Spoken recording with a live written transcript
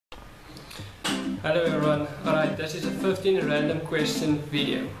Hello everyone, alright, this is a 15 random question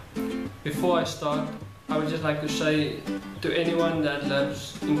video. Before I start, I would just like to say to anyone that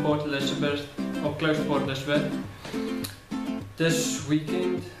lives in Port Elizabeth or close to Port Elizabeth, this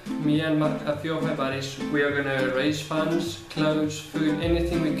weekend, me and a few of my buddies, we are going to raise funds, clothes, food,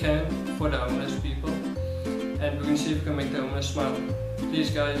 anything we can for the homeless people, and we're going to see if we can make the homeless smile. Please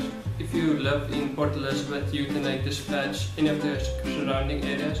guys, if you live in Port Elizabeth, Utenake, Dispatch, any of the surrounding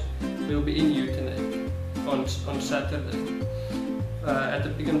areas, we'll be in Utenake on Saturday. At the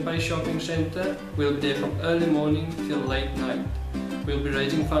Pick and Pay shopping centre, we'll be there from early morning till late night. We'll be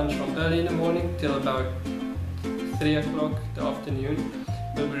raising funds from early in the morning till about 3 o'clock the afternoon.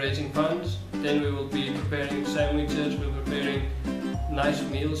 We'll be raising funds, then we will be preparing sandwiches, we'll be preparing nice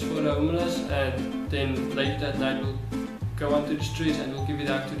meals for the homeless, and then later that night we'll go onto the streets and we'll give it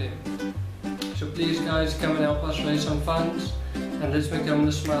out to them. So please guys, come and help us raise some funds and let's make the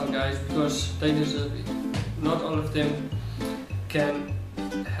homeless smile guys, because they deserve it. Not all of them can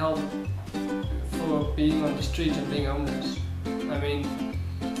help for being on the streets and being homeless. I mean,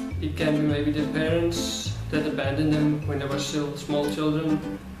 it can be maybe their parents that abandoned them when they were still small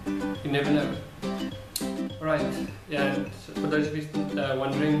children. You never know. Alright, yeah, so for those of you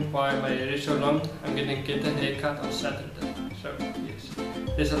wondering why my hair is so long, I'm gonna get a haircut on Saturday. So yes,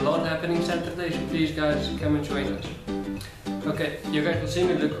 there's a lot happening Saturday, so please guys come and join us. Okay, you guys will see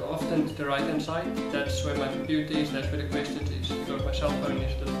me look often to the right hand side. That's where my computer is, that's where the questions is. Because my cell phone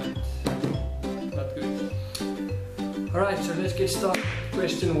is a little bit not good. Alright, so let's get started.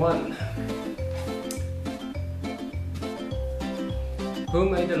 Question 1. Who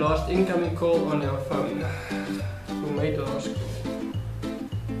made the last incoming call on your phone? Who made the last call?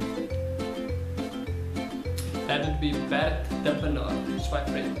 That would be Bert de Bernard, it's my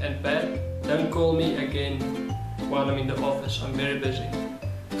friend. And Bert, don't call me again while I'm in the office, I'm very busy.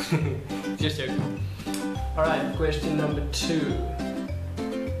 Just joking. Alright, question number 2.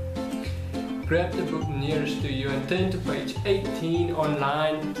 Grab the book nearest to you and turn to page 18 on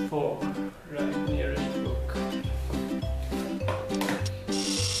line 4. Right, nearest book.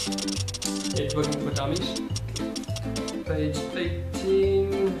 It's Working for Dummies. Page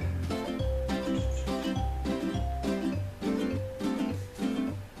 18.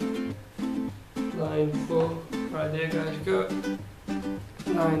 Line 4. Right there guys, go.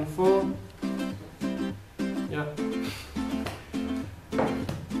 Line 4. Yeah.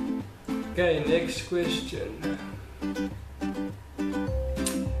 Okay, next question.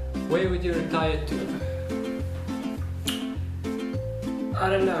 Where would you retire to? I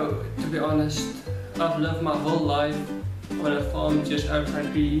don't know, to be honest. I've lived my whole life on a farm just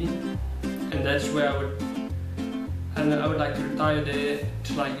outside PE, and that's where I would like to retire there.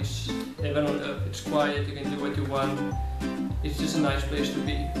 It's like it's heaven on earth, it's quiet, you can do what you want. It's just a nice place to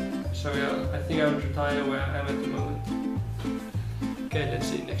be. So yeah, I think I would retire where I am at the moment. Okay, let's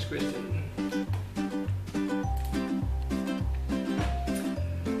see, next question.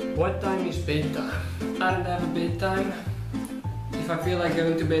 What time is bedtime? I don't have a bedtime. If I feel like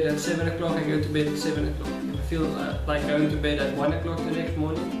going to bed at 7 o'clock, I go to bed at 7 o'clock. If I feel like going to bed at 1 o'clock the next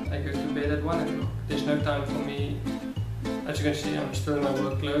morning, I go to bed at 1 o'clock. There's no time for me. As you can see, I'm still in my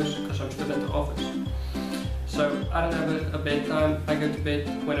work clothes because I'm still at the office. So I don't have a bedtime, I go to bed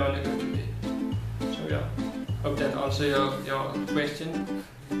when I want to go to bed. So yeah, hope that answers your question.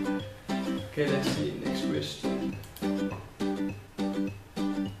 Okay, let's see, next question.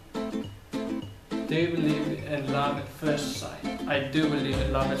 Do you believe in love at first sight? I do believe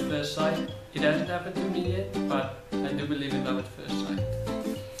in love at first sight. It hasn't happened to me yet, but I do believe in love at first sight.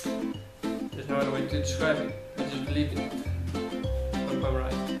 There's no other way to describe it. I just believe in it. Hope I'm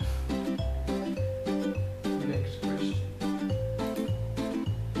right. Next question.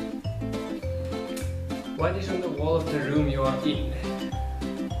 What is on the wall of the room you are in?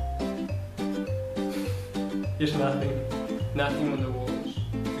 There's nothing. Nothing on the walls,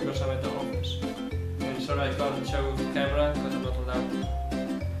 because I'm at the office. And sorry I can't show the camera because I'm not allowed to.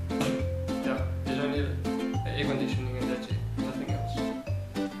 Yeah, there's only air conditioning and that's it. Nothing else.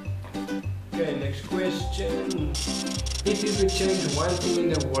 Okay, next question. If you could change one thing in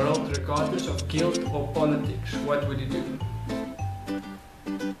the world, regardless of guilt or politics, what would you do?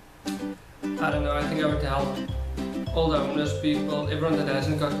 I don't know, I think I would help all the homeless people, everyone that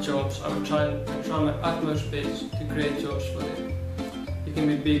hasn't got jobs. I would try my utmost best to create jobs for them. It can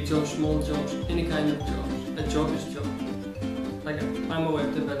be big jobs, small jobs, any kind of jobs. A job is a job. Like I'm a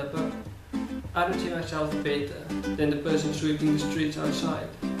web developer. I don't see myself better than the person sweeping the streets outside.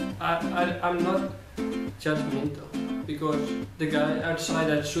 I'm not judgmental, because the guy outside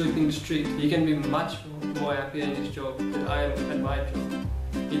that's sweeping the street, he can be much more happy in his job than I am at my job.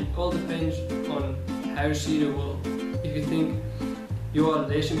 It all depends on how you see the world. If you think you are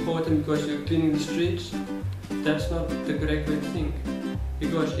less important because you're cleaning the streets, that's not the correct way to think.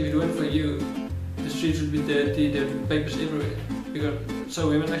 Because if it weren't for you, the streets would be dirty, there would be papers everywhere. So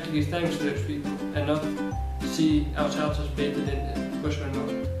we must actually give thanks to those people and not see ourselves as better than them, because we're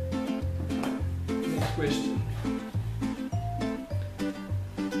not. Next question.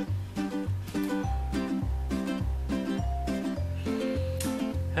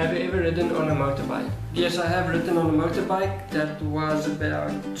 Have you ever ridden on a motorbike? Yes, I have ridden on a motorbike. That was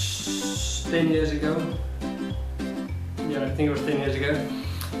about 10 years ago. Yeah, I think it was 10 years ago.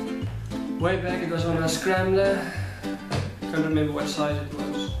 Way back it was on a scrambler. I can't remember what size it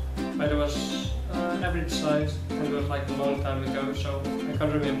was, but it was average size, and it was like a long time ago, so I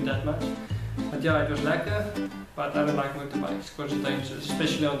can't remember that much. But yeah, it was lekker, but I don't like motorbikes because it's dangerous,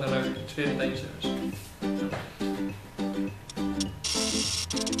 especially on the road. It's very dangerous.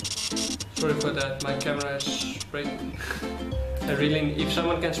 Sorry for that, my camera is breaking. If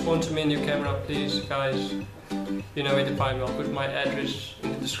someone can sponsor me a new camera, please guys, you know where to find me. I'll put my address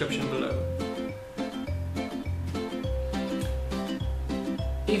in the description below.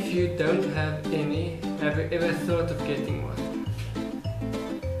 If you don't have any, have you ever thought of getting one?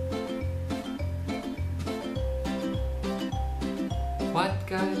 What,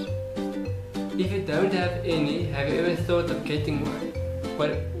 guys? If you don't have any, have you ever thought of getting one?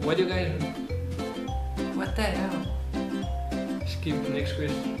 What do you guys... What the hell? Skip the next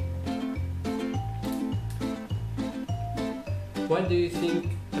question. What do you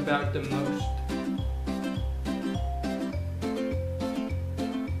think about the most?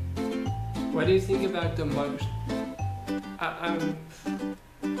 What do you think about the most? I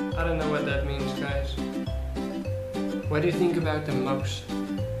don't know what that means, guys. What do you think about the most?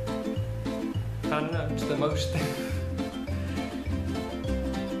 I don't know, it's the most.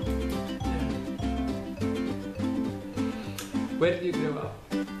 Where did you grow up?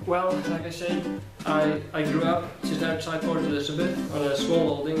 Well, like I said, I grew up just outside Port Elizabeth on a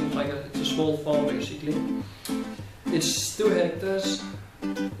small holding, it's a small farm basically. It's 2 hectares.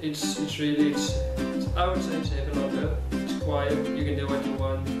 It's I would say it's heaven on earth. It's quiet, you can do what you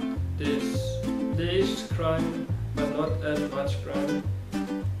want. There is crime, but not as much crime.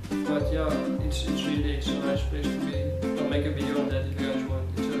 But yeah, it's a nice place to be. I'll make a video on that if you guys want.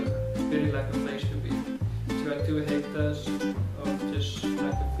 It's a very lucky place to be. It's about 2 hectares of just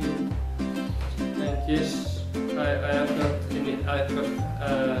like a field. And yes, I've got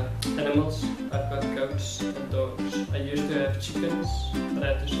animals. I've got goats and dogs. I used to have chickens, but I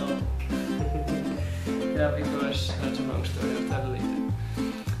had to sell them. Yeah, because that's a long story. I'll tell you later.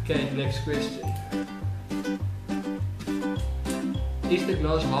 Okay, next question. Is the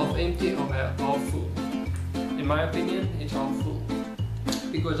glass half empty or half full? In my opinion, it's half full.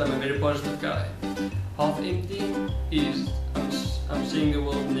 Because I'm a very positive guy. Half empty is I'm seeing the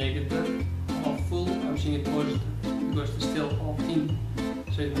world negative. Half full, I'm seeing it positive. Because it's still half in.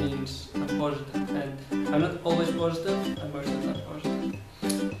 So it means I'm positive. And I'm not always positive, I'm most of the time positive.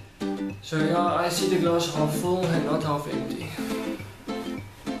 So yeah, I see the glass half full and not half empty.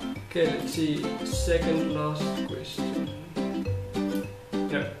 Okay, let's see. Second last question.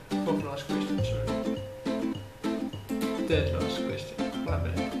 No, fourth last question, sorry. Third last question, my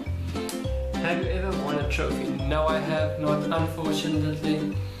bad. Have you ever won a trophy? No, I have not,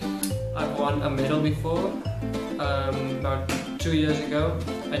 unfortunately. I've won a medal before. About 2 years ago,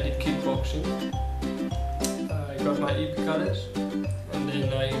 I did kickboxing. I got my EP colours, and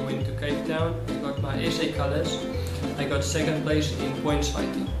then I went to Cape Town. I got my SA colours. I got 2nd place in points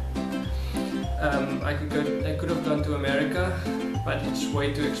fighting. I could have gone to America, but it's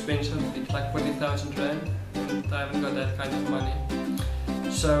way too expensive. It's like 40,000 rand, and I haven't got that kind of money.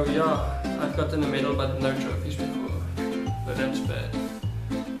 So yeah, I've gotten a medal, but no trophies before. But that's bad.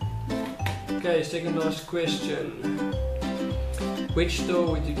 Okay, second last question. Which store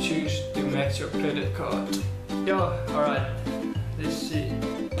would you choose to match your credit card? Yeah, alright. Let's see.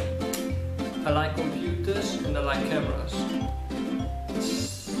 I like computers and I like cameras.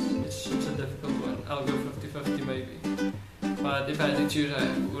 It's a difficult one. I'll go 50-50 maybe. But if I had to choose,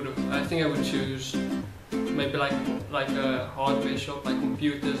 I think I would choose maybe like a hardware shop, like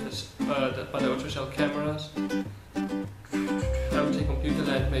computers, but they also sell cameras. I would say computer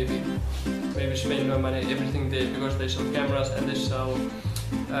land maybe spend my money everything there because they sell cameras and they sell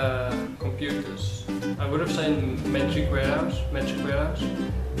computers. I would have said Metric Warehouse,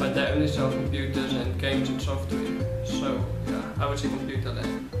 but they only sell computers and games and software. So yeah, I would say computer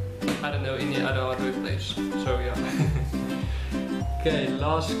land. I don't know any other hardware place. So yeah. Okay,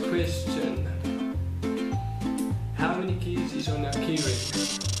 last question. How many keys is on your key ring?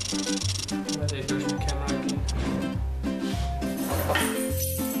 Oh, there goes the camera again.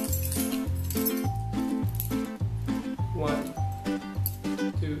 1,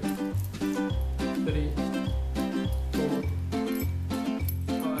 2, 3, 4,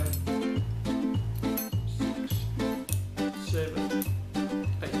 5, 6, 7,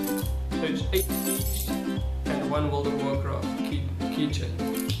 8. So it's 8 keys and 1 World of Warcraft keychain.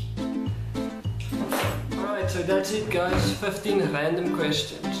 Alright, so that's it guys, 15 random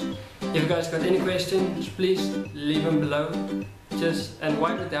questions. If you guys got any questions, please leave them below. And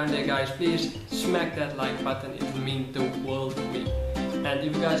while you're down there guys, please smack that like button, it will mean the world to me. And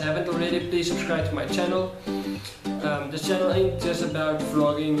if you guys haven't already, please subscribe to my channel. This channel ain't just about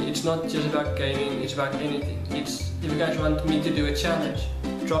vlogging, it's not just about gaming, it's about anything. If you guys want me to do a challenge,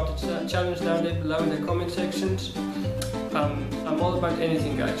 drop the challenge down there below in the comment sections. I'm all about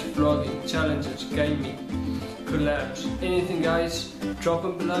anything guys, vlogging, challenges, gaming, collabs, anything guys, drop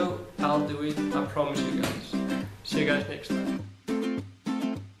them below, I'll do it, I promise you guys. See you guys next time.